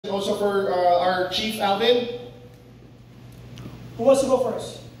Also for our Chief Alvin. Who wants to go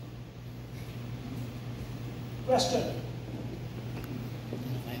first? Question.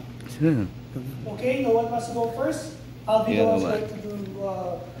 Okay, no one wants to go first. Alvin is going to do.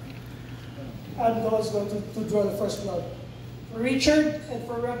 Alvin is going to draw the first blood. For Richard and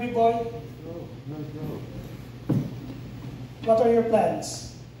for Rugbiboy. What are your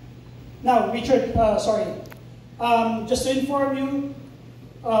plans? Now, Richard. Sorry. Just to inform you,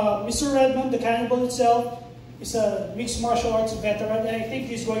 Mr. Redman, the cannibal itself, is a mixed martial arts veteran, and I think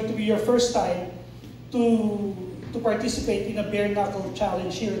this is going to be your first time to participate in a bare knuckle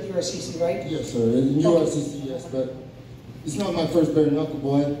challenge here at URCC, right? Yes, sir. In URCC, yes, but it's not my first bare knuckle,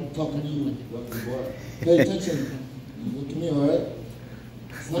 boy. I'm talking to you, boy. Pay attention. Look at me, all right?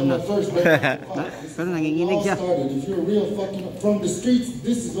 It's not my first bare knuckle fight. This is how we all started. If you're real fucking from the streets,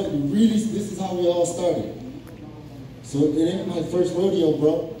 this is how we all started. So it ain't my first rodeo,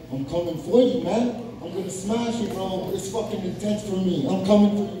 bro. I'm coming for you, man. I'm gonna smash you, bro. It's fucking intense for me. I'm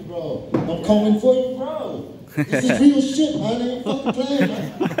coming for you, bro. I'm coming for you, bro. This is real shit, man. I ain't fucking playing,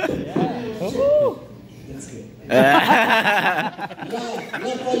 man. That's good.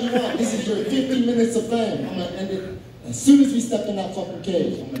 Laugh all you want. This is your 15 minutes of fame. I'm gonna end it as soon as we step in that fucking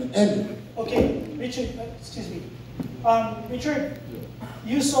cage. I'm gonna end it. Okay, Richard, excuse me. Richard,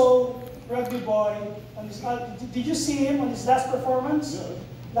 you saw Rugbiboy on his, did you see him on his last performance? Yeah.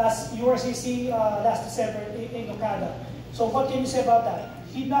 Last URCC, last December in Okada. So what can you say about that?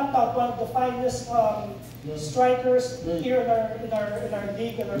 He knocked out one of the finest strikers here in our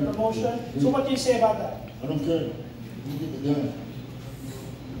league and our promotion. So what do you say about that? I don't care. You get it done.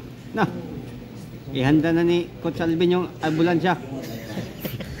 Na, ihanda na ni Coach Alvin yung ambulansya.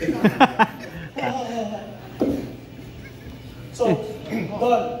 So,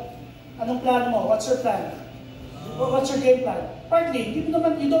 Don, anong plano mo? What's your plan? What's your game plan? Partly, you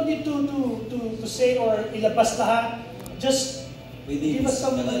don't need to say or ilabas lahat. Just give us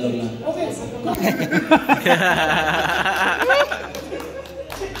some. Okay.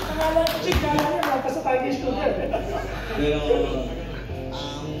 Pero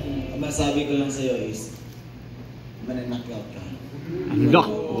ang masabi ko lang sa'yo is mananaklout ka.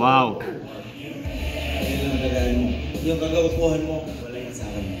 Unlock! Wow! Ayun lang gagawin mo. Yung gagawapuhan mo, wala yan sa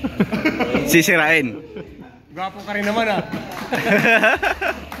akin. Sisirain! Gwapo ka rin naman ah.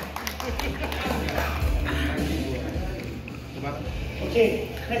 Okay,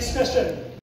 next question.